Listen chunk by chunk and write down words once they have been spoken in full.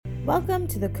Welcome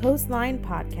to the Coastline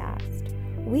Podcast.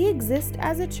 We exist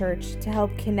as a church to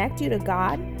help connect you to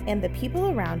God and the people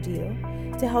around you,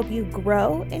 to help you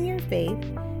grow in your faith,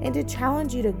 and to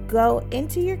challenge you to go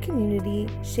into your community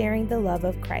sharing the love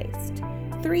of Christ.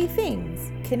 3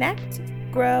 things: connect,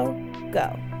 grow,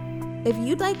 go. If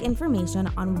you'd like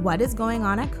information on what is going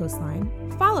on at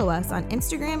Coastline, follow us on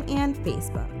Instagram and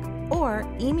Facebook, or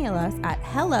email us at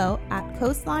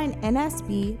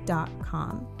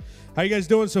hello@coastlinensb.com. How you guys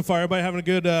doing so far? Everybody having a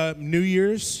good New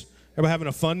Year's? Everybody having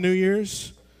a fun New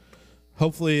Year's?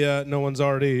 Hopefully no one's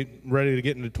already ready to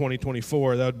get into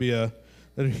 2024. That would be you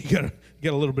got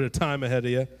a little bit of time ahead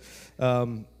of you.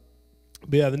 But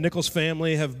yeah, the Nichols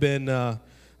family have been,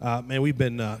 we've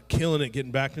been killing it,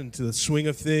 getting back into the swing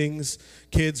of things.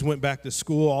 Kids went back to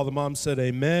school. All the moms said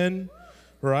amen,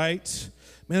 right?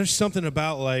 Man, there's something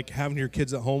about like having your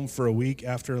kids at home for a week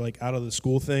after like out of the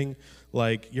school thing.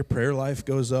 Like your prayer life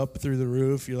goes up through the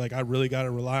roof. You're like, I really got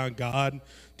to rely on God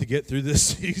to get through this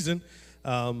season.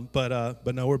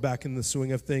 But no, we're back in the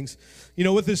swing of things. You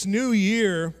know, with this new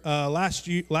year, last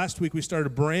week we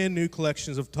started brand new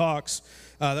collections of talks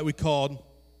that we called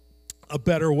A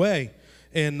Better Way.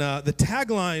 And the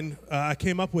tagline I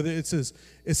came up with, it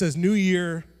says New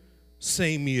Year,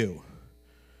 Same You.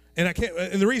 And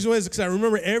the reason is because I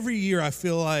remember every year I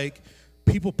feel like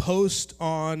people post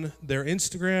on their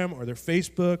Instagram or their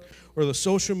Facebook or the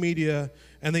social media,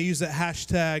 and they use that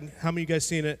hashtag. How many of you guys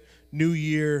seen it? New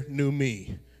Year, New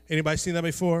Me. Anybody seen that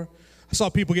before? I saw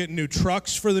people getting new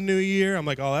trucks for the new year. I'm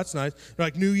like, oh, that's nice. They're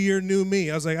like, New Year, New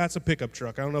Me. I was like, that's a pickup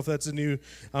truck. I don't know if that's a new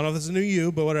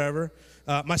you, but whatever.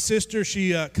 My sister,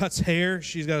 she cuts hair.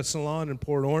 She's got a salon in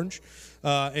Port Orange.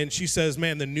 And she says,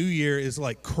 man, the new year is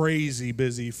like crazy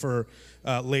busy for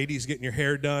ladies getting your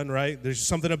hair done, right? There's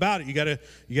something about it. You gotta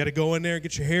go in there and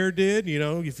get your hair did. You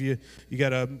know, if you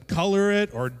gotta color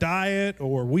it or dye it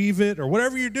or weave it or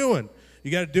whatever you're doing,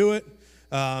 you gotta do it.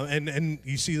 And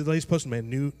you see the ladies posting,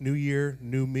 man, new year,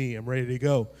 new me. I'm ready to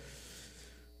go.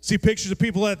 See pictures of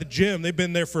people at the gym. They've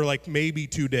been there for like maybe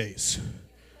 2 days.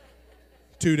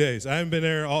 2 days. I haven't been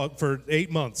there for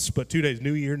 8 months, but 2 days.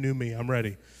 New year, new me. I'm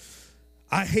ready.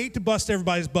 I hate to bust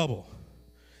everybody's bubble.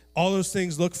 All those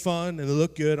things look fun and they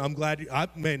look good. I'm glad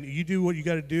you do what you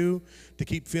got to do to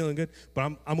keep feeling good. But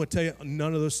I'm going to tell you,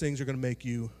 none of those things are going to make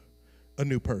you a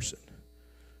new person.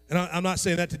 And I'm not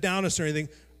saying that to down us or anything.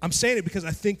 I'm saying it because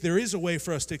I think there is a way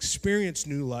for us to experience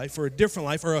new life or a different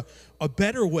life or a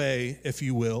better way, if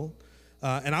you will.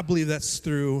 And I believe that's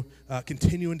through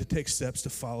continuing to take steps to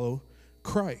follow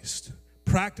Christ.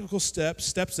 Practical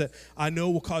steps that I know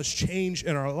will cause change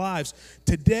in our lives.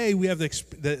 Today, we have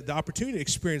the opportunity to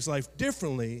experience life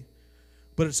differently,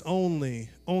 but it's only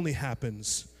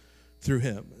happens through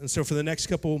Him. And so for the next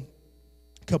couple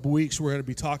weeks, we're going to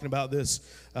be talking about this,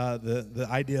 the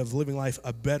idea of living life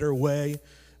a better way.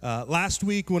 Last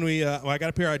week when I got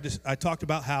up here, I talked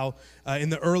about how in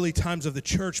the early times of the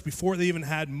church, before they even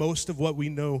had most of what we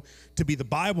know to be the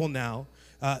Bible now,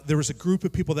 there was a group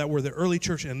of people that were the early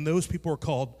church, and those people were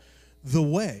called the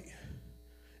Way.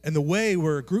 And the Way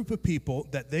were a group of people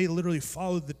that they literally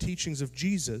followed the teachings of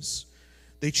Jesus.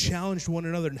 They challenged one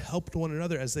another and helped one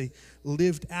another as they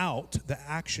lived out the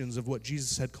actions of what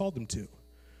Jesus had called them to.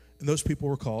 And those people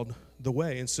were called the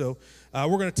Way. And so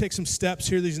we're going to take some steps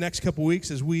here these next couple weeks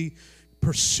as we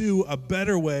pursue a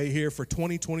better way here for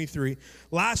 2023.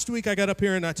 Last week I got up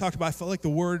here and I talked about, I felt like the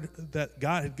word that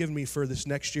God had given me for this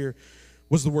next year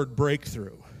was the word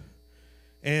breakthrough.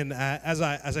 And as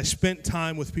I spent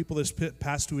time with people this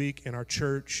past week in our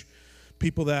church,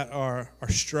 people that are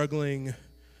struggling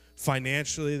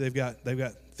financially, they've got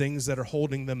things that are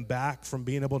holding them back from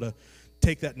being able to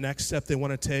take that next step they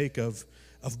want to take of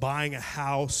buying a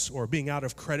house or being out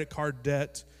of credit card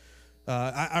debt.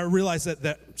 I realize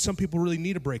that some people really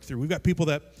need a breakthrough. We've got people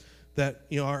that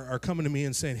are coming to me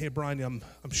and saying, hey, Brian, I'm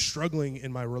struggling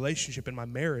in my relationship, in my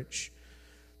marriage.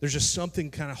 There's just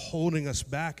something kind of holding us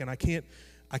back, and I can't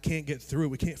get through it.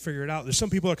 We can't figure it out. There's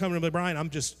some people that are coming to me, Brian,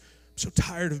 I'm so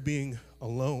tired of being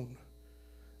alone.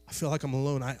 I feel like I'm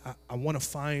alone. I want to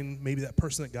find maybe that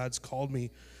person that God's called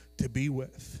me to be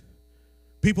with.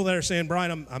 People that are saying,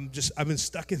 Brian, I've been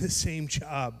stuck in the same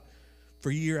job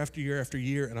for year after year after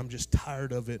year, and I'm just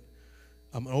tired of it.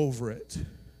 I'm over it.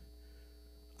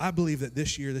 I believe that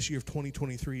this year of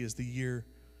 2023, is the year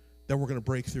that we're going to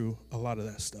break through a lot of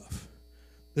that stuff.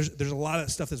 There's a lot of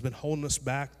that stuff that's been holding us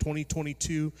back.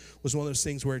 2022 was one of those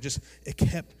things where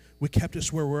we kept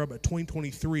us where we're at, but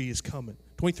 2023 is coming.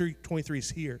 2023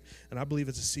 is here, and I believe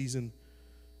it's a season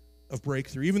of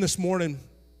breakthrough. Even this morning,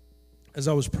 as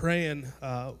I was praying,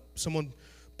 someone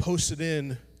posted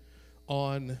in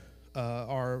on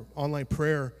our online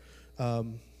prayer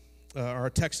our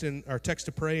text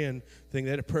to pray and thing.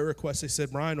 They had a prayer request. They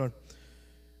said, Brian,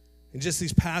 in just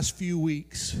these past few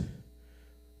weeks,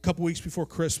 a couple weeks before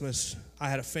Christmas, I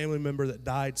had a family member that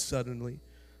died suddenly.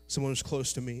 Someone who's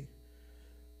close to me.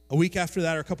 A week after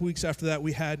that, or a couple weeks after that,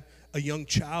 we had a young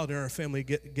child in our family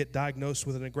get diagnosed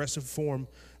with an aggressive form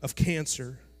of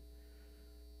cancer.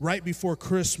 Right before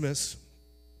Christmas,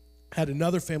 had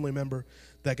another family member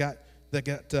that got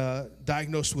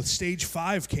diagnosed with stage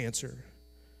 5 cancer.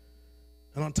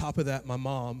 And on top of that, my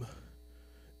mom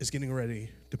is getting ready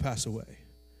to pass away.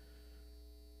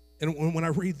 And when I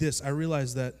read this, I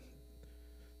realize that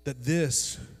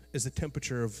this is the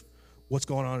temperature of what's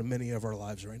going on in many of our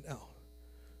lives right now.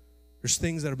 There's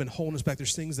things that have been holding us back.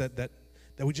 There's things that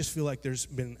we just feel like there's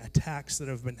been attacks that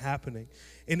have been happening.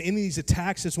 And in these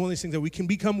attacks, it's one of these things that we can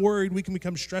become worried, we can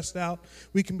become stressed out,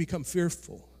 we can become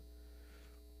fearful.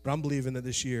 But I'm believing that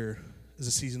this year is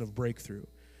a season of breakthrough.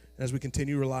 And as we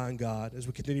continue to rely on God, as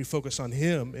we continue to focus on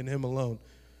Him and Him alone,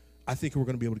 I think we're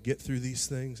going to be able to get through these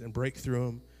things and break through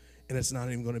them. And it's not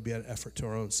even going to be an effort to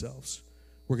our own selves.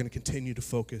 We're going to continue to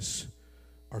focus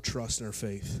our trust and our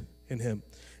faith in Him.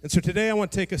 And so today I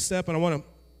want to take a step, and I want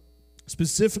to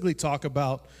specifically talk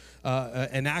about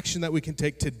an action that we can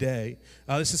take today.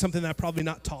 This is something that I've probably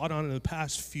not taught on in the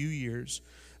past few years.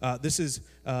 This is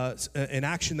an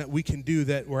action that we can do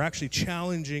that we're actually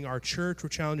challenging our church. We're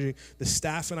challenging the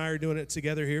staff, and I are doing it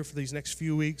together here for these next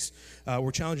few weeks.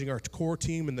 We're challenging our core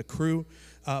team and the crew,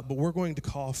 but we're going to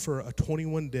call for a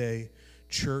 21-day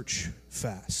church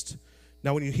fast.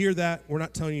 Now, when you hear that, we're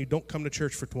not telling you don't come to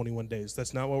church for 21 days.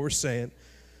 That's not what we're saying.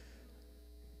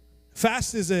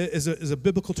 Fast is a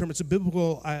biblical term. It's a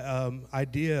biblical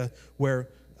idea where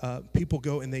people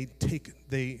go and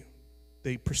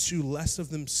they pursue less of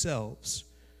themselves.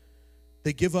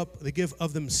 They give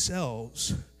of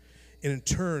themselves, and in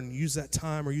turn use that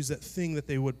time or use that thing that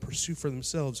they would pursue for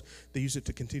themselves. They use it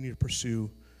to continue to pursue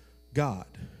God.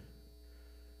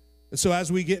 And so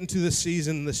as we get into this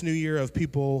season, this new year of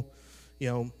people,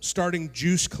 starting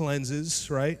juice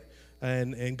cleanses, right,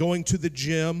 and going to the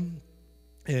gym,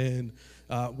 and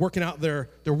working out their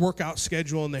workout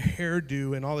schedule and their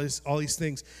hairdo and all these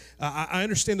things. I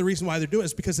understand the reason why they're doing it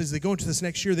is because as they go into this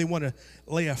next year, they want to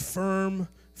lay a firm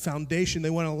foundation. They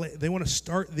want to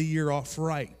start the year off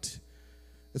right.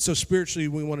 And so spiritually,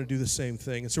 we want to do the same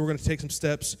thing. And so we're going to take some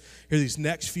steps here these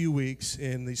next few weeks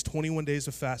in these 21 days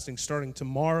of fasting, starting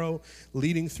tomorrow,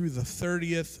 leading through the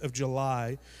 30th of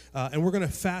July. And we're going to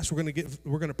fast. We're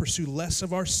going to pursue less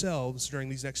of ourselves during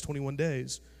these next 21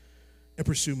 days and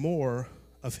pursue more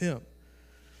of Him.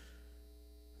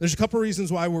 There's a couple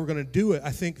reasons why we're going to do it.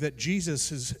 I think that Jesus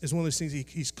is one of those things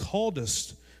He's called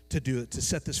us to do, it to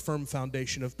set this firm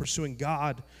foundation of pursuing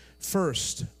God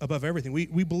first above everything.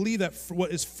 We believe that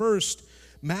what is first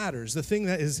matters. The thing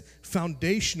that is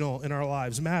foundational in our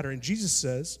lives matter. And Jesus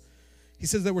says, He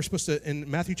says that we're supposed to, in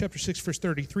Matthew chapter 6, verse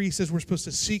 33, He says we're supposed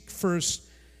to seek first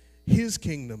His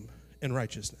kingdom and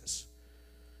righteousness.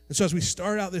 And so as we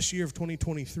start out this year of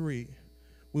 2023,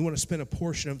 we want to spend a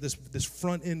portion of this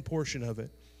front end portion of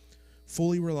it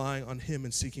fully relying on Him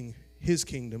and seeking His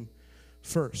kingdom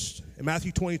first. In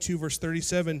Matthew 22, verse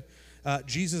 37,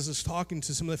 Jesus is talking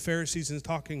to some of the Pharisees and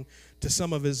talking to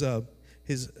some of his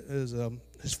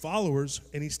followers,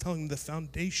 and He's telling them the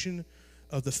foundation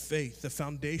of the faith, the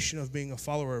foundation of being a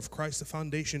follower of Christ, the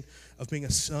foundation of being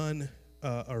a son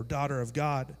or daughter of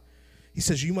God. He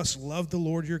says, you must love the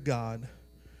Lord your God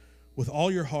with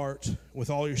all your heart, with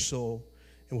all your soul,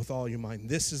 and with all your mind.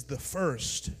 This is the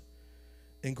first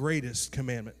and greatest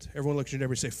commandment. Everyone look at your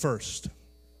neighbor and say, first.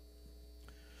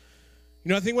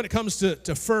 I think when it comes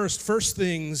to first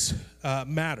things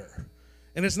matter.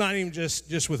 And it's not even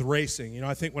just with racing.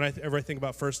 I think whenever I think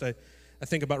about first, I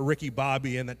think about Ricky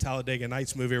Bobby in that Talladega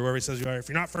Nights movie where he says, if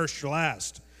you're not first, you're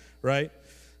last, right?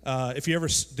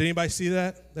 Did anybody see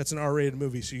that? That's an R-rated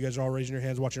movie, so you guys are all raising your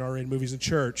hands watching R-rated movies in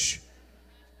church.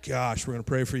 Gosh, we're going to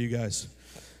pray for you guys.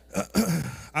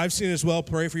 I've seen it as well.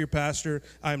 Pray for your pastor.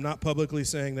 I am not publicly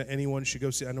saying that anyone should go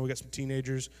see it. I know we got some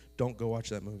teenagers. Don't go watch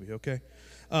that movie, okay?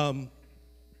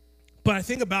 But I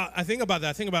think about that.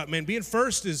 I think about, man, being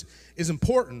first is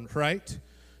important, right?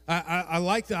 I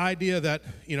like the idea that,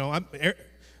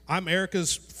 I'm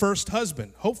Erica's first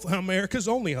husband. Hopefully I'm Erica's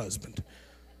only husband.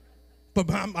 But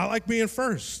I like being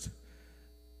first.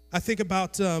 I think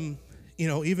about,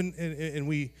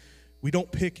 even we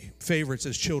don't pick favorites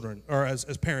as children or as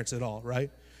parents at all, right?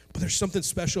 But there's something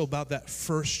special about that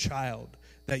first child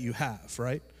that you have,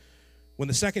 right? When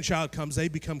the second child comes, they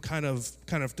become kind of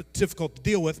difficult to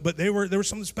deal with, but there was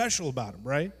something special about them,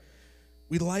 right?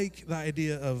 We like the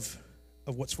idea of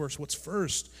what's first,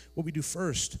 what we do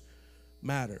first.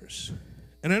 matters.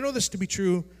 And I know this to be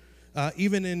true.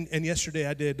 Even in yesterday,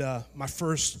 I did my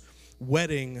first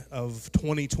wedding of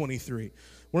 2023.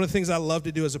 One of the things I love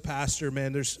to do as a pastor,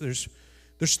 man, there's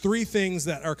three things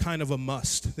that are kind of a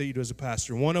must that you do as a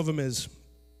pastor. One of them is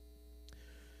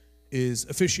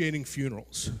officiating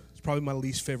funerals. It's probably my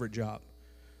least favorite job.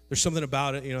 There's something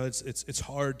about it, it's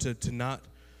hard to not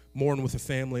mourn with a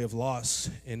family of loss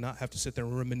and not have to sit there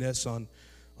and reminisce on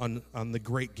the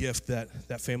great gift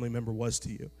that family member was to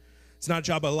you. It's not a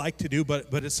job I like to do, but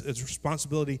it's a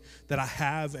responsibility that I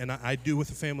have and I do with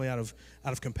the family out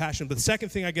of compassion. But the second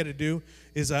thing I get to do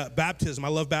is baptism. I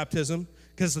love baptism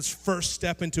because it's first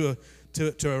step into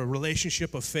a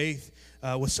relationship of faith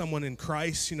with someone in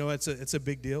Christ. It's a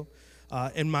big deal.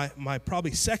 And my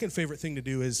probably second favorite thing to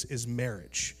do is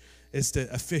marriage, is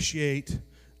to officiate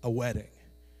a wedding.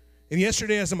 And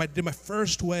yesterday, as I did my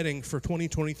first wedding for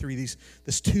 2023,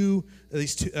 these two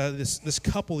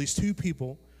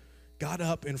people got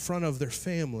up in front of their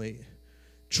family,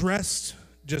 dressed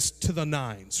just to the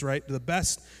nines, right? The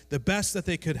best that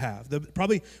they could have.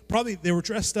 Probably they were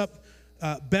dressed up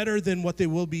better than what they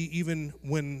will be even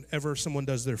whenever someone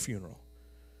does their funeral.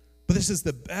 But this is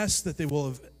the best that they will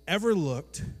have ever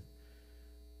looked.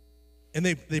 And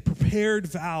they prepared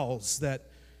vows that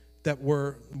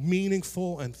were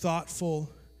meaningful and thoughtful.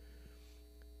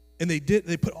 And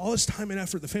they put all this time and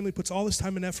effort, the family puts all this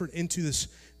time and effort into this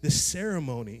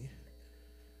ceremony.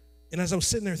 And as I was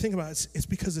sitting there thinking about it, it's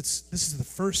because this is the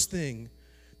first thing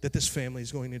that this family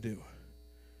is going to do.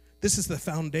 This is the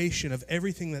foundation of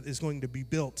everything that is going to be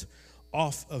built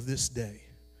off of this day.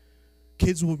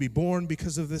 Kids will be born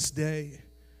because of this day.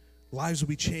 Lives will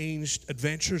be changed.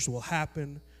 Adventures will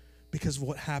happen because of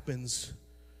what happens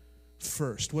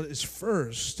first. What is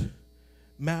first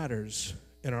matters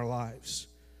in our lives.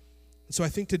 And so I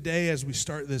think today, as we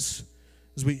start this,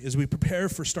 as we prepare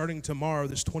for starting tomorrow,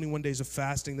 this 21 days of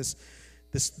fasting,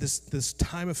 this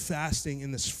time of fasting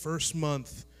in this first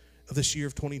month of this year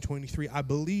of 2023, I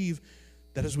believe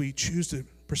that as we choose to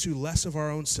pursue less of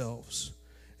our own selves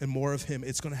and more of Him,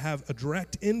 it's going to have a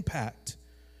direct impact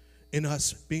in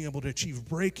us being able to achieve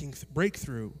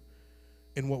breakthrough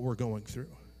in what we're going through.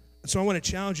 And so I want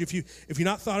to challenge you, if you've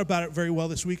not thought about it very well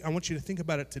this week, I want you to think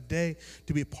about it today,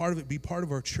 to be a part of it, be part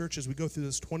of our church as we go through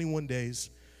this 21 days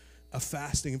of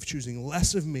fasting, of choosing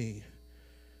less of me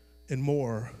and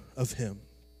more of Him.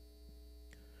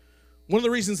 One of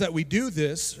the reasons that we do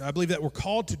this, I believe that we're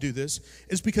called to do this,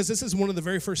 is because this is one of the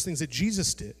very first things that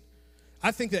Jesus did.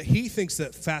 I think that He thinks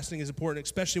that fasting is important,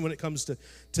 especially when it comes to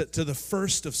the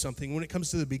first of something, when it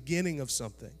comes to the beginning of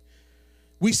something.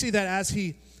 We see that as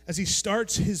he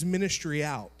starts His ministry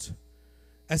out,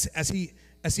 as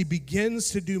he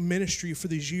begins to do ministry for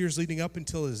these years leading up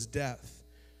until His death,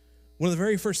 one of the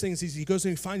very first things is he goes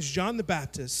and he finds John the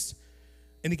Baptist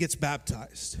and he gets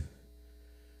baptized.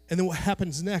 And then what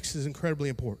happens next is incredibly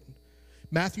important.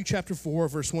 Matthew chapter 4,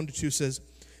 verse 1-2 says,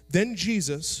 "Then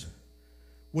Jesus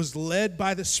was led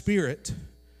by the Spirit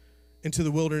into the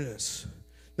wilderness."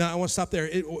 Now, I want to stop there.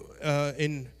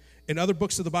 In other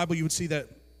books of the Bible, you would see that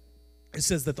it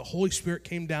says that the Holy Spirit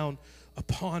came down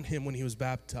upon him when he was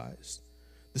baptized.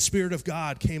 The Spirit of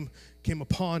God came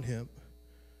upon him.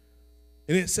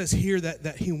 And it says here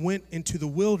that he went into the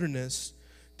wilderness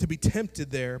to be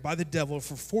tempted there by the devil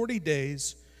for 40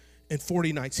 days and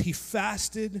 40 nights. He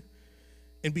fasted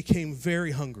and became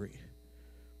very hungry.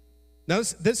 Now,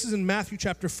 this is in Matthew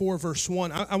chapter 4, verse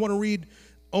 1. I want to read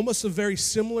almost a very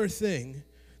similar thing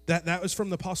that was from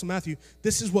the Apostle Matthew.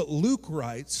 This is what Luke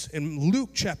writes in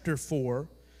Luke chapter 4,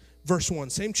 verse 1.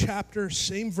 Same chapter,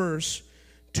 same verse,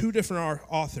 two different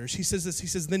authors. He says this. He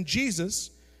says, "Then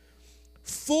Jesus,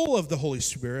 full of the Holy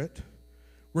Spirit,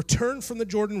 returned from the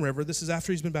Jordan River." This is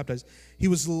after he's been baptized. "He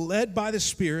was led by the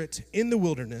Spirit in the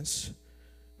wilderness,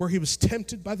 where he was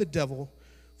tempted by the devil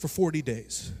for 40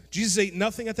 days. Jesus ate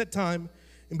nothing at that time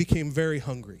and became very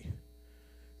hungry."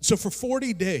 So for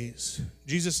 40 days,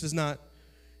 Jesus does not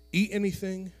eat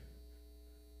anything.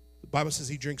 The Bible says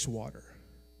he drinks water.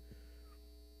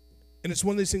 And it's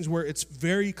one of these things where it's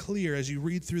very clear as you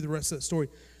read through the rest of that story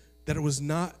that it was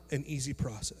not an easy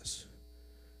process.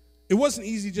 It wasn't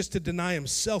easy just to deny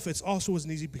himself. It also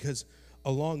wasn't easy because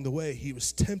along the way he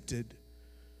was tempted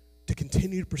to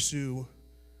continue to pursue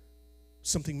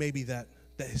something maybe that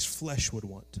his flesh would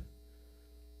want.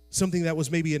 Something that was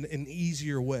maybe an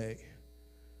easier way.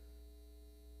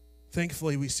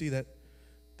 Thankfully, we see that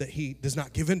he does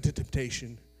not give in to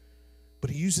temptation,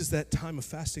 but he uses that time of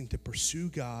fasting to pursue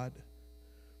God.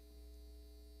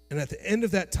 And at the end of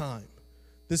that time,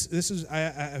 this is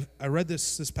I read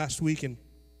this past week and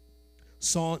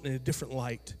saw it in a different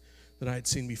light than I had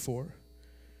seen before.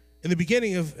 In the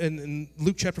beginning of in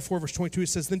Luke chapter 4, verse 22, it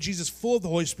says, "Then Jesus, full of the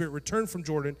Holy Spirit, returned from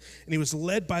Jordan, and he was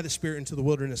led by the Spirit into the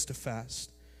wilderness to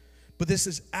fast." But this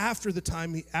is after the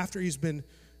time, after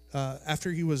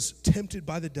he was tempted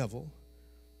by the devil.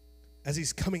 As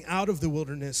he's coming out of the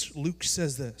wilderness, Luke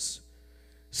says this.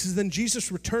 He says, "Then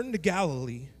Jesus returned to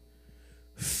Galilee,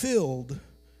 filled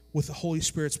with the Holy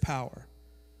Spirit's power.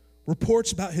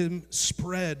 Reports about him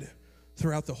spread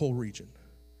throughout the whole region."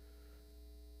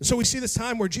 And so we see this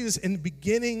time where Jesus, in the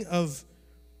beginning of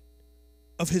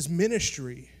his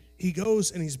ministry, he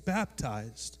goes and he's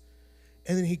baptized.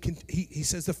 And then he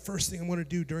says, the first thing I'm going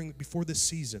to do before this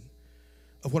season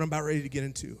of what I'm about ready to get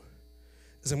into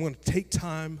is I'm going to take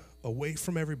time away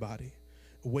from everybody,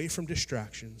 away from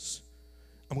distractions.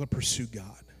 I'm going to pursue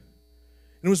God.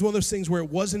 And it was one of those things where it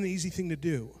wasn't an easy thing to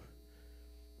do.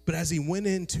 But as he went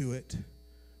into it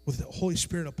with the Holy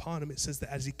Spirit upon him, it says that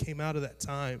as he came out of that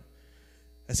time,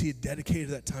 as he had dedicated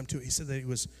that time to it, he said that he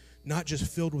was not just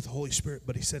filled with the Holy Spirit,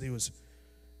 but he said he was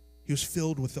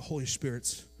filled with the Holy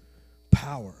Spirit's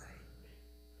power.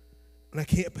 And I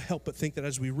can't help but think that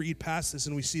as we read past this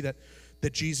and we see that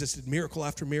Jesus did miracle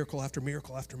after miracle after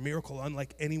miracle after miracle,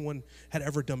 unlike anyone had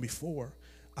ever done before,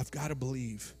 I've got to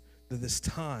believe that this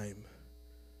time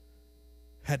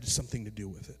had something to do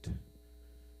with it.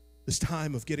 This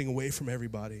time of getting away from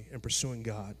everybody and pursuing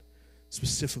God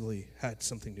specifically had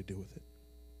something to do with it.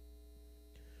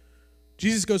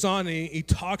 Jesus goes on and he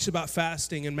talks about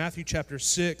fasting in Matthew chapter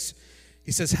 6.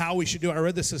 He says how we should do it. I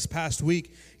read this past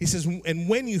week. He says, and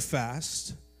when you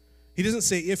fast, he doesn't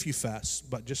say if you fast,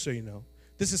 but just so you know,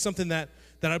 this is something that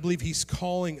I believe he's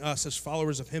calling us as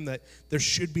followers of him, that there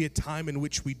should be a time in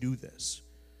which we do this.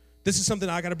 This is something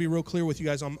I got to be real clear with you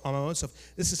guys on my own stuff.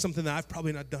 This is something that I've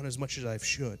probably not done as much as I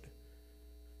should.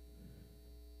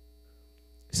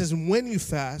 He says, when you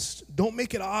fast, don't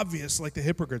make it obvious like the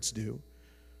hypocrites do.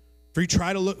 For they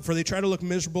try to look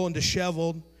miserable and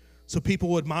disheveled, so people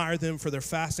will admire them for their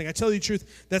fasting. I tell you the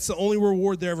truth, that's the only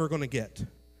reward they're ever going to get.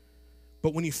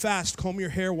 But when you fast, comb your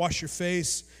hair, wash your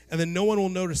face, and then no one will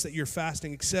notice that you're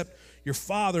fasting except your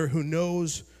Father who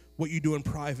knows what you do in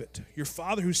private. Your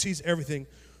Father who sees everything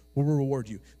will reward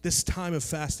you. This time of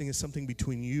fasting is something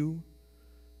between you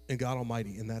and God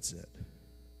Almighty, and that's it.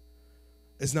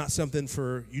 It's not something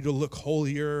for you to look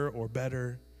holier or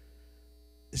better.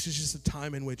 This is just a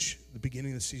time in which, the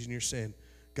beginning of the season, you're saying,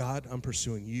 God, I'm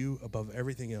pursuing you above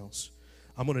everything else.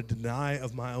 I'm going to deny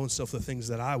of my own self the things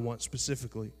that I want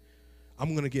specifically.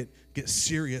 I'm going to get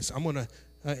serious. I'm going to,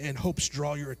 in hopes,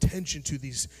 draw your attention to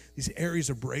these areas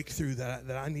of breakthrough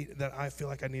that I feel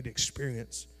like I need to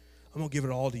experience. I'm going to give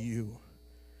it all to you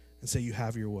and say, you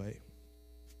have your way.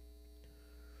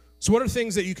 So what are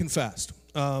things that you can fast?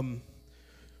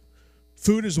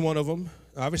 Food is one of them.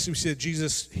 Obviously, we see that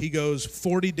Jesus, he goes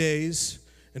 40 days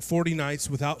and 40 nights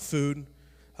without food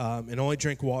and only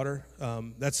drink water.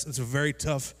 That's a very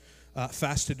tough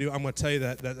fast to do. I'm going to tell you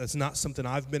that's not something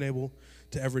I've been able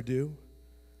to ever do.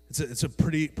 It's a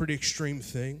pretty extreme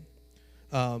thing.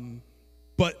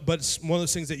 But it's one of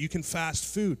those things that you can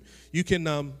fast food. You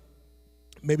can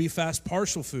maybe fast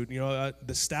partial food. You know,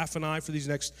 the staff and I, for these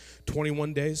next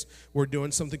 21 days, we're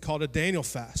doing something called a Daniel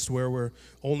fast, where we're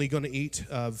only going to eat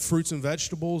fruits and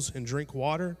vegetables and drink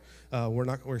water. We're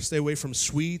going to stay away from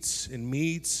sweets and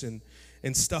meats and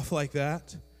stuff like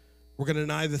that. We're going to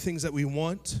deny the things that we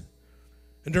want.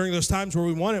 And during those times where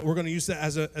we want it, we're going to use that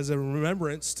as a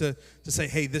remembrance to say,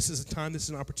 hey, this is a time, this is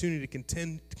an opportunity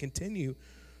to continue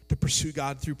to pursue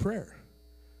God through prayer,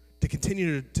 to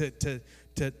continue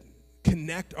to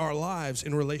connect our lives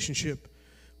in relationship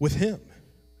with him.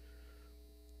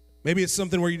 Maybe it's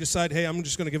something where you decide, hey, I'm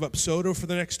just going to give up soda for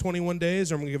the next 21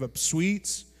 days, or I'm going to give up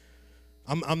sweets.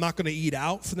 I'm not going to eat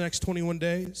out for the next 21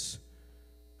 days.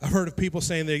 I've heard of people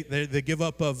saying they give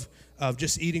up of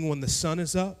just eating when the sun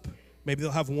is up. Maybe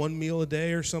they'll have one meal a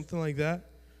day or something like that.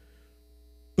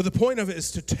 But the point of it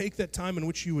is to take that time in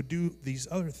which you would do these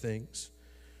other things,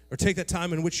 or take that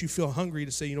time in which you feel hungry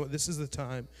to say, you know what, this is the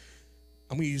time.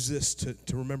 I'm going to use this to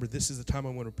remember this is the time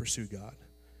I'm going to pursue God.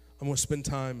 I'm going to spend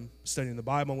time studying the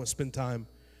Bible. I'm going to spend time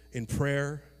in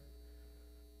prayer.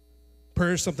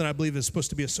 Prayer is something I believe is supposed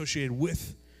to be associated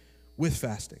with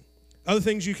fasting. Other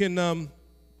things you can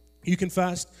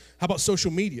fast. How about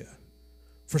social media?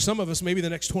 For some of us, maybe the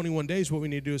next 21 days, what we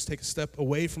need to do is take a step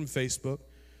away from Facebook,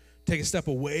 take a step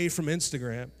away from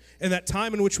Instagram. And that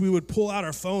time in which we would pull out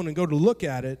our phone and go to look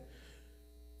at it,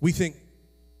 we think,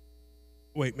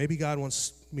 wait, maybe God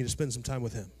wants me to spend some time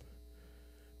with him.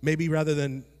 Maybe rather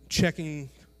than checking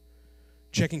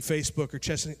Facebook or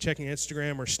checking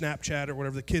Instagram or Snapchat or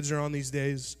whatever the kids are on these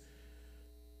days,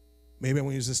 maybe I'm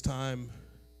going to use this time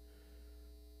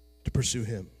pursue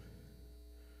him.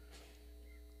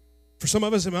 For some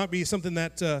of us, it might be something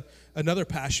that another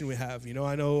passion we have. You know,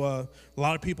 I know a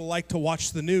lot of people like to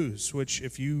watch the news, which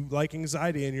if you like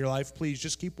anxiety in your life, please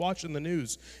just keep watching the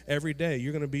news every day.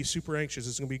 You're going to be super anxious.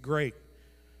 It's going to be great.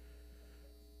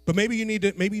 But maybe you need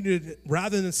to,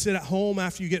 rather than sit at home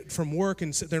after you get from work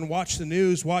and sit there and watch the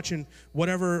news, watching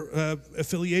whatever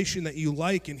affiliation that you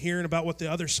like and hearing about what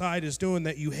the other side is doing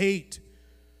that you hate.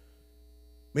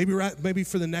 Maybe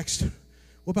for the next,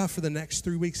 what about for the next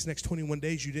 3 weeks, the next 21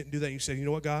 days, you didn't do that. And you said, you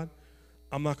know what, God,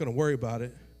 I'm not going to worry about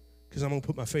it because I'm going to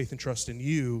put my faith and trust in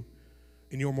you,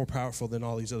 and you're more powerful than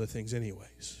all these other things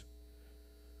anyways.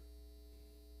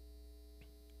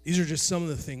 These are just some of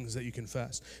the things that you can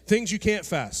fast. Things you can't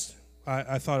fast.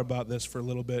 I thought about this for a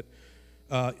little bit.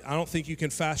 I don't think you can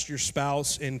fast your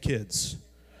spouse and kids.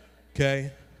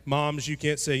 Okay? Moms, you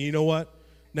can't say, you know what?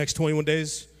 Next 21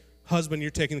 days, husband, you're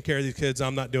taking care of these kids.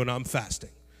 I'm not doing it. I'm fasting.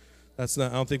 I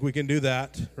don't think we can do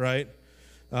that, right?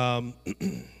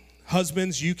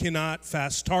 Husbands, you cannot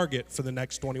fast Target for the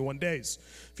next 21 days.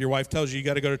 If your wife tells you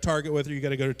got to go to Target with her, you got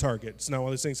to go to Target. It's not one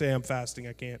of those things, say, I'm fasting.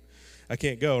 I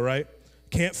can't go, right?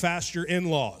 Can't fast your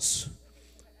in-laws,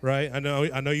 right? I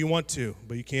know you want to,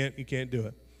 but you can't do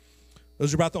it.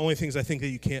 Those are about the only things I think that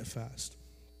you can't fast.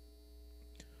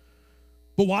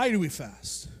 But why do we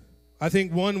fast? I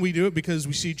think, one, we do it because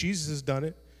we see Jesus has done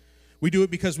it. We do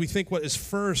it because we think what is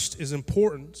first is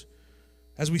important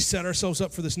as we set ourselves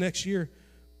up for this next year.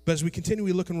 But as we continue,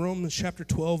 we look in Romans chapter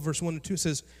 12, verse 1 and 2, it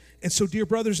says, and so, dear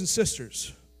brothers and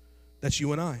sisters, that's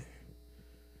you and I,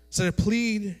 so I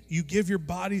plead you give your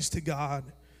bodies to God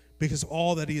because of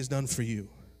all that he has done for you.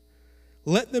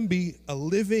 Let them be a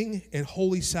living and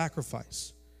holy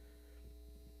sacrifice,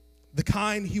 the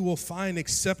kind he will find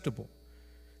acceptable.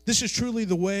 This is truly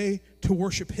the way to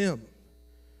worship him.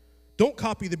 Don't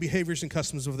copy the behaviors and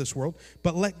customs of this world,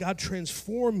 but let God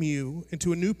transform you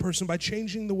into a new person by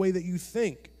changing the way that you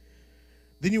think.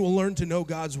 Then you will learn to know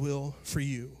God's will for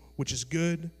you, which is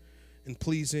good and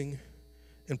pleasing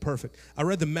and perfect. I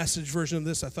read the Message version of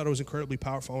this. I thought it was incredibly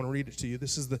powerful. I want to read it to you.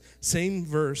 This is the same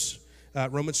verse,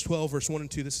 Romans 12, verse 1 and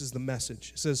 2. This is the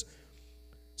Message. It says,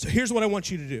 so here's what I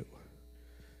want you to do.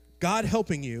 God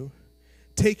helping you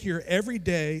take your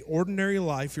everyday, ordinary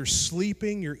life, you're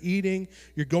sleeping, you're eating,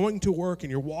 you're going to work, and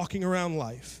you're walking around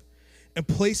life, and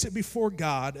place it before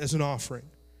God as an offering.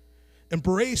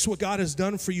 Embrace what God has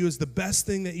done for you as the best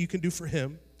thing that you can do for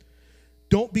him.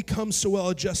 Don't become so well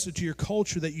adjusted to your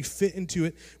culture that you fit into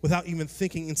it without even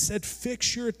thinking. Instead,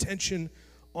 fix your attention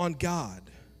on God.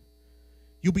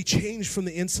 You'll be changed from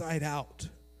the inside out.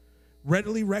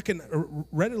 Readily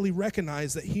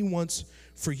recognize that he wants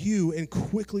for you and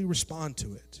quickly respond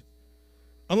to it.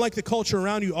 Unlike the culture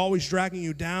around you always dragging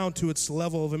you down to its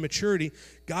level of immaturity,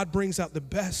 God brings out the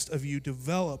best of you,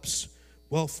 develops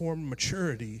well-formed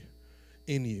maturity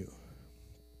in you.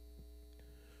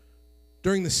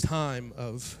 During this time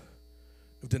of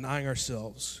denying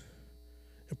ourselves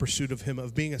in pursuit of him,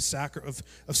 of being of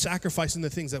sacrificing the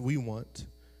things that we want,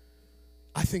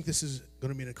 I think this is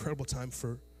going to be an incredible time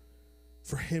for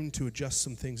him to adjust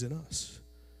some things in us.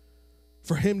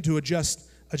 For him to adjust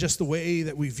the way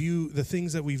that we view the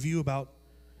things that we view about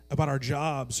our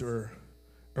jobs or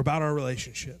about our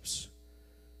relationships.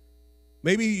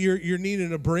 Maybe you're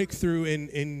needing a breakthrough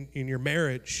in your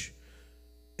marriage.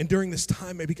 And during this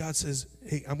time, maybe God says,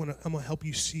 hey, I'm gonna help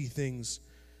you see things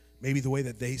maybe the way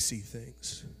that they see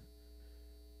things.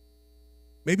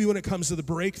 Maybe when it comes to the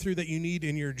breakthrough that you need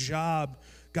in your job,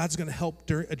 God's going to help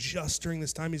adjust during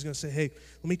this time. He's going to say, hey,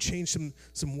 let me change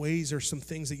some ways or some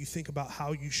things that you think about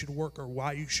how you should work or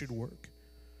why you should work.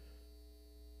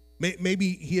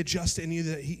 Maybe he adjusts in you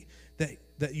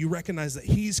that you recognize that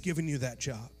he's given you that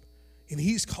job and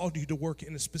he's called you to work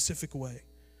in a specific way.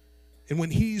 And when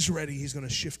he's ready, he's going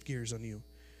to shift gears on you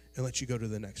and let you go to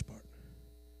the next part.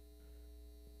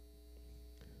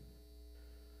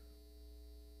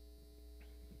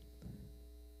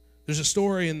 There's a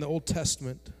story in the Old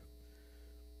Testament,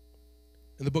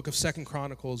 in the book of 2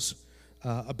 Chronicles,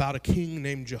 about a king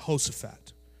named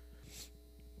Jehoshaphat.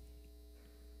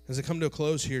 As I come to a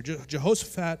close here,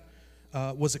 Jehoshaphat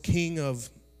was a king of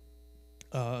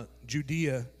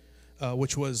Judea,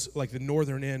 which was like the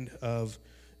northern end of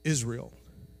Israel.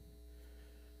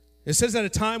 It says at a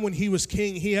time when he was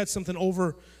king, he had something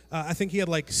over, I think he had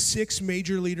like 6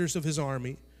 major leaders of his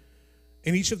army.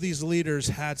 And each of these leaders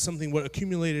had something what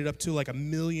accumulated up to like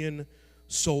 1 million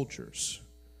soldiers.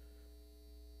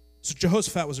 So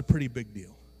Jehoshaphat was a pretty big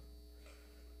deal.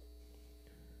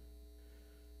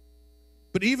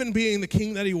 But even being the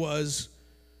king that he was,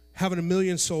 having 1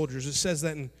 million soldiers, it says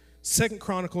that in 2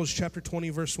 Chronicles chapter 20,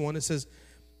 verse 1, it says,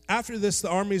 After this, the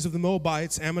armies of the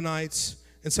Moabites, Ammonites,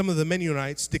 and some of the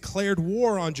Mennonites declared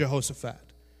war on Jehoshaphat.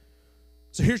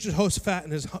 So here's Jehoshaphat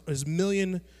and his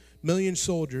million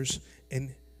soldiers,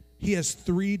 and he has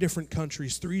 3 different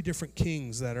countries, 3 different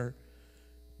kings that are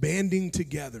banding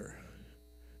together,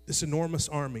 this enormous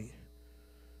army,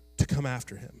 to come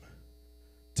after him,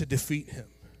 to defeat him.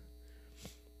 It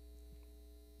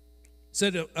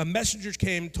said a messenger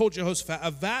came and told Jehoshaphat, a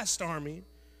vast army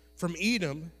from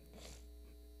Edom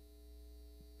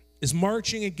is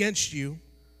marching against you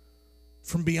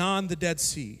from beyond the Dead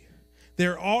Sea.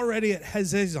 They're already at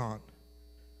Hazazon.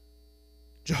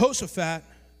 Jehoshaphat,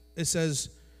 it says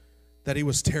that he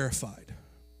was terrified.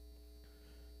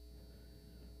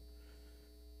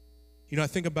 You know, I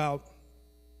think about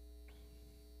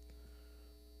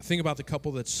the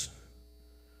couple that's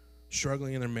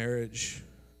struggling in their marriage,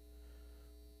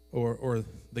 or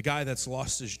the guy that's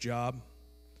lost his job,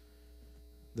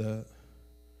 the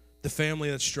family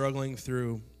that's struggling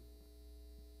through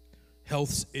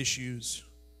health issues.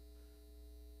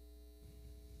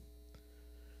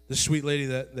 The sweet lady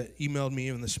that emailed me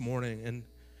even this morning, and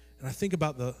I think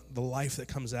about the life that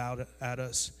comes out at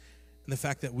us, and the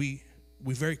fact that we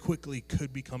very quickly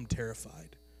could become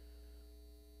terrified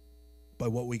by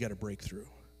what we got to break through.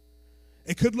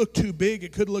 It could look too big.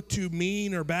 It could look too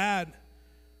mean or bad.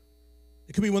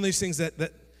 It could be one of these things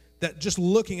that just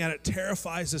looking at it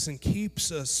terrifies us and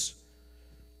keeps us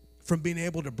from being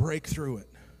able to break through it.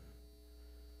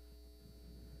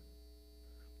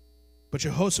 But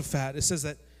Jehoshaphat, it says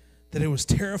that it was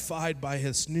terrified by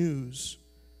his news.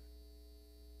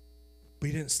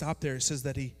 But he didn't stop there. It says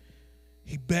that he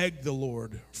begged the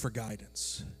Lord for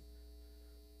guidance.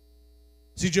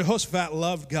 See, Jehoshaphat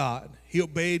loved God. He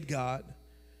obeyed God.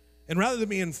 And rather than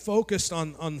being focused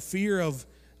on fear of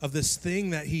this thing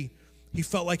that he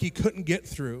felt like he couldn't get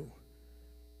through,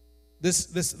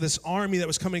 this army that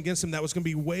was coming against him that was going to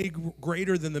be way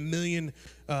greater than the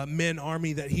 1,000,000 men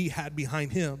army that he had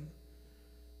behind him,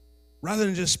 rather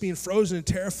than just being frozen and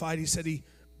terrified, he said he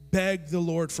begged the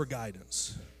Lord for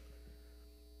guidance.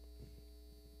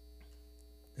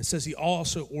 It says he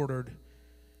also ordered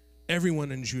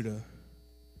everyone in Judea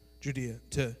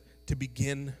to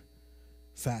begin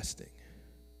fasting.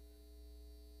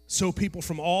 So people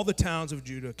from all the towns of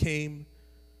Judah came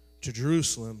to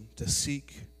Jerusalem to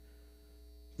seek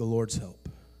the Lord's help.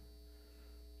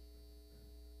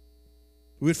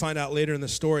 We would find out later in the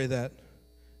story that,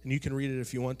 and you can read it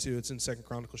if you want to, it's in 2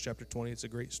 Chronicles chapter 20. It's a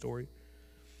great story. It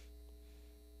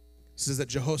says that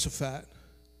Jehoshaphat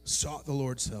sought the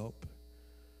Lord's help.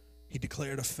 He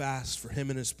declared a fast for him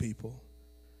and his people.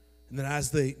 And then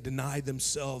as they denied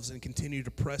themselves and continued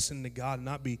to press into God and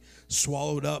not be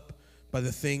swallowed up by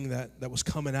the thing that was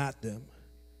coming at them,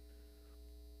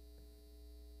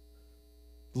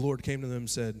 the Lord came to them and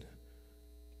said,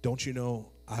 don't you know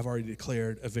I've already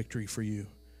declared a victory for you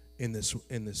in this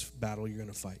battle you're going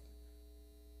to fight?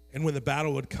 And when the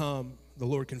battle would come, the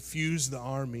Lord confused the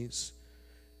armies.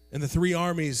 And the 3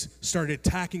 armies started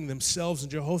attacking themselves,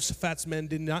 and Jehoshaphat's men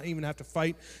did not even have to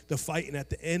fight the fight. And at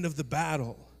the end of the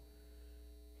battle,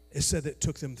 it said that it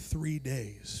took them 3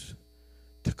 days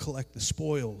to collect the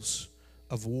spoils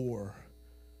of war,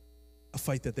 a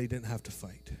fight that they didn't have to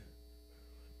fight.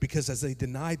 Because as they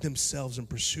denied themselves and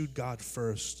pursued God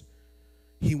first,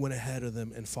 he went ahead of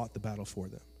them and fought the battle for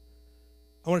them.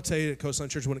 I want to tell you at Coastline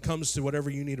Church, when it comes to whatever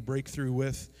you need to break through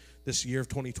with this year of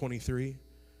 2023,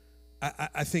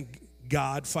 I think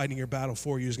God fighting your battle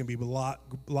for you is going to be a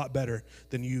lot better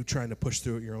than you trying to push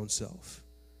through it your own self.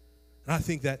 And I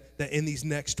think that in these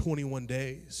next 21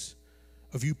 days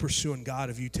of you pursuing God,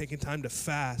 of you taking time to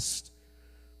fast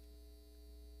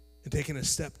and taking a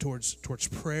step towards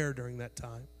prayer during that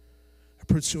time,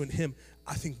 pursuing him,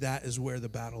 I think that is where the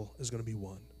battle is going to be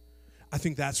won. I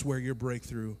think that's where your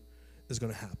breakthrough is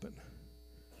going to happen.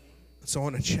 So I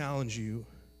want to challenge you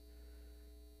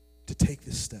to take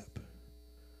this step.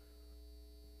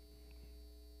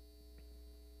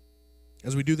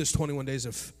 As we do this 21 days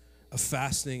of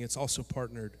fasting, it's also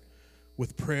partnered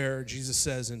with prayer. Jesus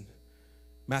says in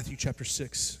Matthew chapter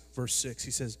 6, verse 6, he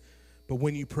says, but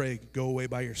when you pray, go away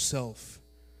by yourself,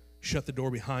 shut the door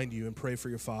behind you, and pray for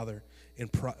your Father,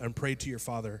 and pray to your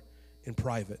Father in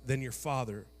private. Then your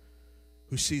Father,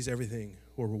 who sees everything,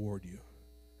 will reward you.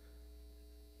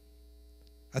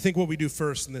 I think what we do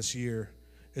first in this year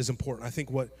is important. I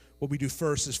think what we do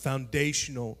first is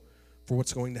foundational for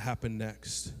what's going to happen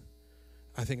next.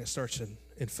 I think it starts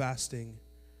in fasting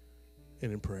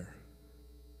and in prayer.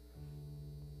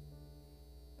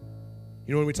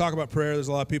 You know, when we talk about prayer, there's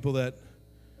a lot of people that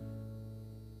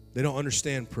they don't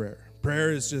understand prayer.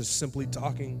 Prayer is just simply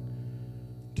talking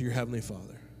to your Heavenly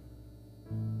Father.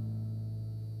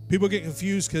 People get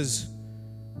confused because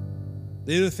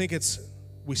they either think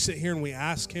we sit here and we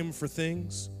ask him for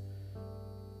things,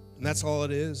 and that's all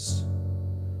it is.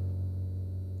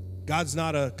 God's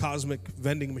not a cosmic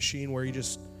vending machine where he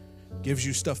just gives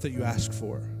you stuff that you ask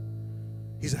for.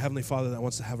 He's a heavenly Father that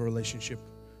wants to have a relationship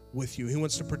with you. He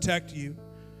wants to protect you.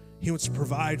 He wants to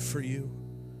provide for you.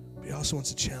 But he also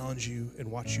wants to challenge you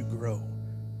and watch you grow.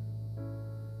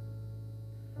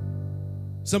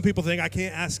 Some people think I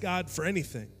can't ask God for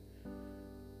anything.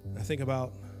 I think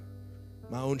about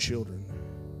my own children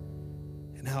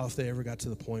and how if they ever got to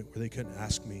the point where they couldn't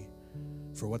ask me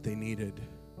for what they needed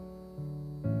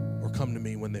or come to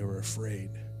me when they were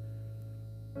afraid,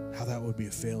 how that would be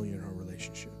a failure in our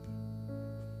relationship.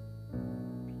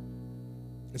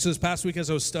 And so this past week as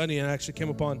I was studying, I actually came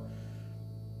upon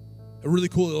a really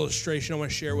cool illustration I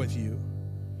want to share with you.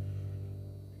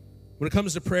 When it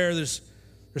comes to prayer, there's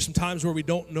some times where we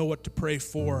don't know what to pray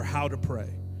for or how to pray.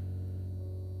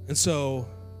 And so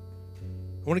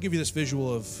I want to give you this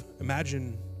visual of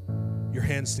imagine your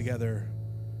hands together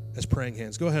as praying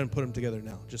hands. Go ahead and put them together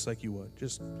now, just like you would.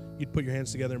 You'd put your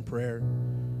hands together in prayer.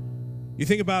 You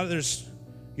think about it,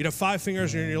 you'd have 5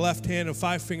 fingers on your left hand and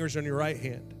 5 fingers on your right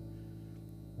hand.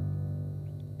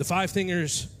 The 5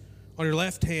 fingers on your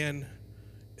left hand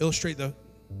illustrate the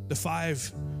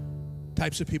 5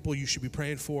 types of people you should be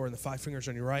praying for, and the 5 fingers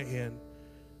on your right hand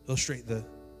illustrate the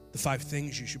 5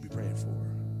 things you should be praying for.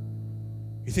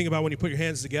 You think about when you put your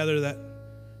hands together that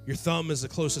your thumb is the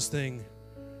closest thing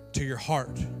to your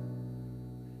heart.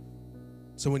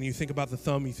 So when you think about the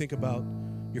thumb, you think about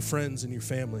your friends and your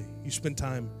family. You spend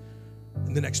time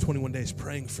in the next 21 days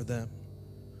praying for them,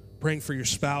 praying for your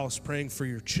spouse, praying for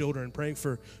your children, praying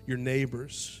for your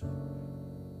neighbors,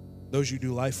 those you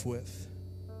do life with.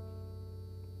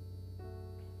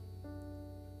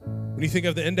 When you think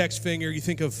of the index finger, you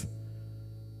think of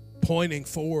pointing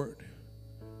forward.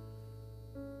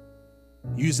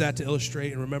 Use that to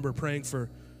illustrate and remember praying for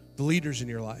the leaders in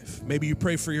your life. Maybe you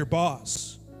pray for your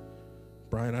boss.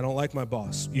 Brian, I don't like my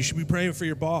boss. You should be praying for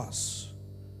your boss.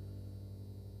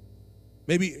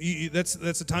 Maybe that's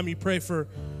the time you pray for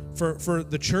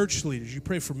the church leaders. You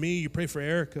pray for me. You pray for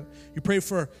Erica. You pray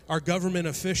for our government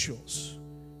officials.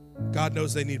 God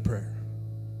knows they need prayer.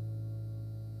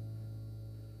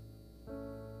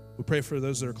 We pray for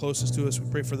those that are closest to us. We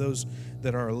pray for those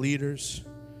that are our leaders.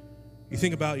 You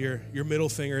think about your middle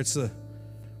finger. It's the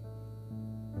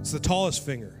tallest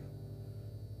finger.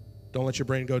 Don't let your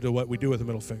brain go to what we do with the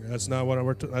middle finger. That's not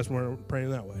what that's why we're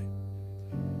praying that way.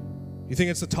 You think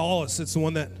it's the tallest. It's the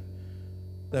one that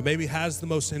maybe has the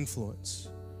most influence.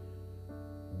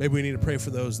 Maybe we need to pray for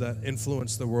those that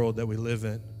influence the world that we live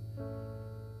in.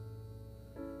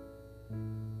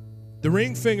 The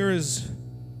ring finger is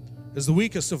the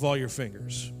weakest of all your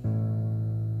fingers.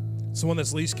 It's the one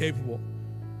that's least capable.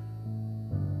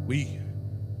 We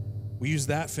use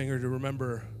that finger to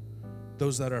remember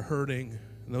those that are hurting,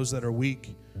 and those that are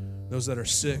weak, those that are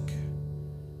sick,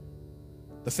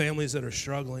 the families that are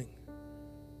struggling.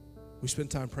 We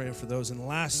spend time praying for those. And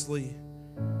lastly,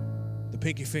 the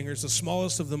pinky finger is the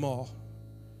smallest of them all,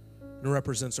 and it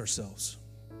represents ourselves.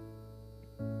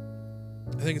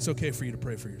 I think it's okay for you to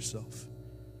pray for yourself.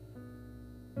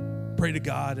 Pray to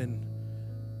God and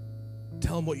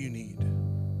tell him what you need.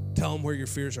 Tell him where your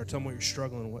fears are. Tell him what you're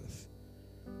struggling with.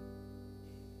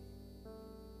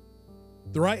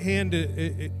 The right hand,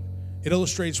 it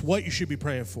illustrates what you should be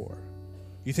praying for.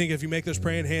 You think if you make those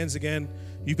praying hands again,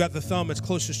 you've got the thumb that's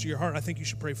closest to your heart. I think you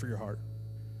should pray for your heart.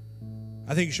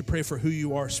 I think you should pray for who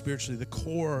you are spiritually, the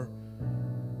core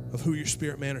of who your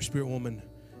spirit man or spirit woman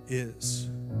is.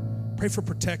 Pray for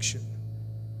protection.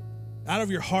 Out of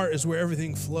your heart is where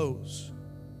everything flows.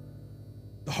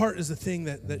 The heart is the thing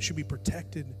that should be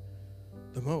protected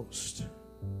the most.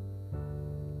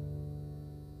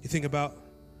 You think about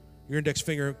your index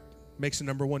finger makes the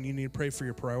number 1. You need to pray for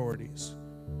your priorities.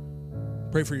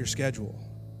 Pray for your schedule.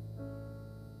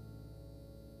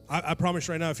 I promise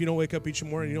right now, if you don't wake up each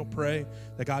morning and you don't pray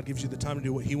that God gives you the time to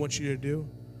do what he wants you to do,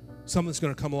 something's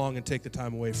going to come along and take the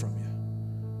time away from you.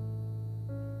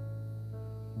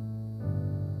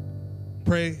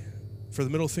 Pray for the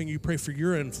middle finger. You pray for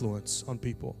your influence on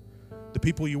people, the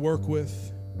people you work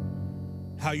with,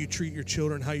 how you treat your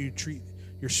children, how you treat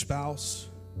your spouse.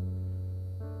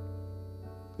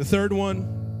 The third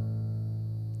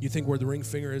one, you think where the ring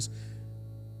finger is,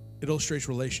 it illustrates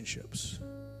relationships.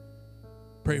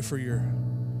 Pray for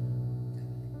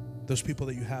those people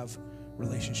that you have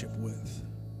relationship with.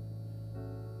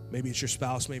 Maybe it's your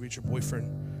spouse, maybe it's your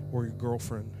boyfriend or your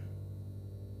girlfriend.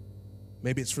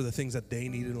 Maybe it's for the things that they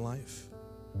need in life.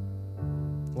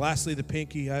 Lastly, the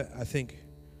pinky, I think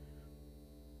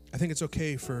I think it's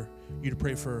okay for you to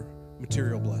pray for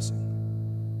material blessing.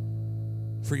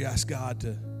 For you ask God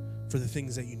for the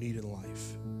things that you need in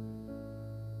life.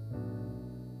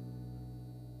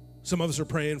 Some of us are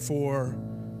praying for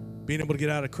being able to get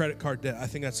out of credit card debt. I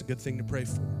think that's a good thing to pray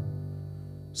for.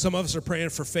 Some of us are praying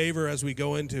for favor as we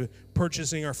go into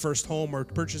purchasing our first home or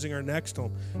purchasing our next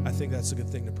home. I think that's a good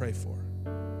thing to pray for.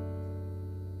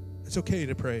 It's okay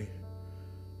to pray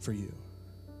for you.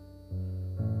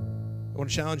 I want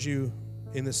to challenge you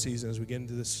in this season as we get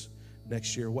into this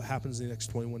next year. What happens in the next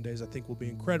 21 days I think will be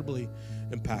incredibly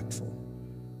impactful.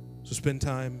 So spend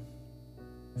time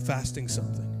fasting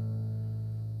something.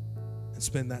 And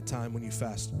spend that time when you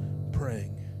fast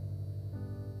praying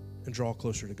and draw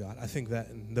closer to God. I think that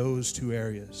in those two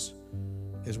areas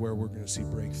is where we're going to see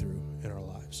breakthrough in our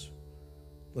lives.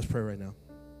 Let's pray right now.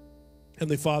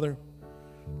 Heavenly Father,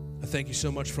 I thank you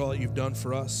so much for all that you've done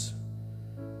for us.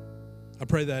 I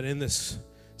pray that in this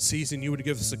season you would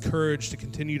give us the courage to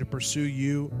continue to pursue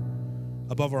you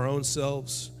above our own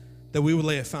selves, that we would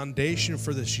lay a foundation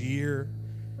for this year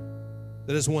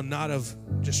that is one not of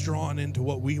just drawn into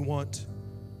what we want,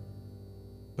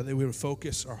 but that we would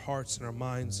focus our hearts and our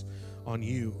minds on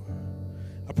you.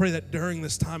 I pray that during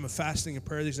this time of fasting and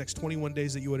prayer, these next 21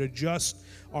 days, that you would adjust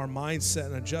our mindset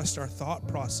and adjust our thought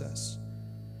process.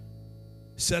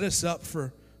 Set us up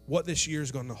for what this year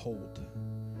is going to hold.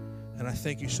 And I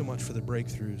thank you so much for the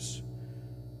breakthroughs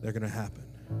that are going to happen.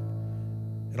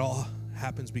 It all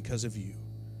happens because of you,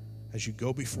 as you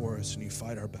go before us and you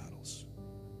fight our battles.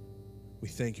 We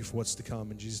thank you for what's to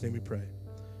come. In Jesus' name we pray.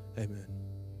 Amen.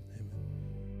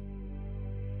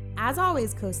 As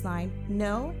always, Coastline,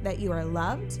 know that you are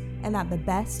loved and that the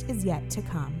best is yet to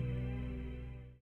come.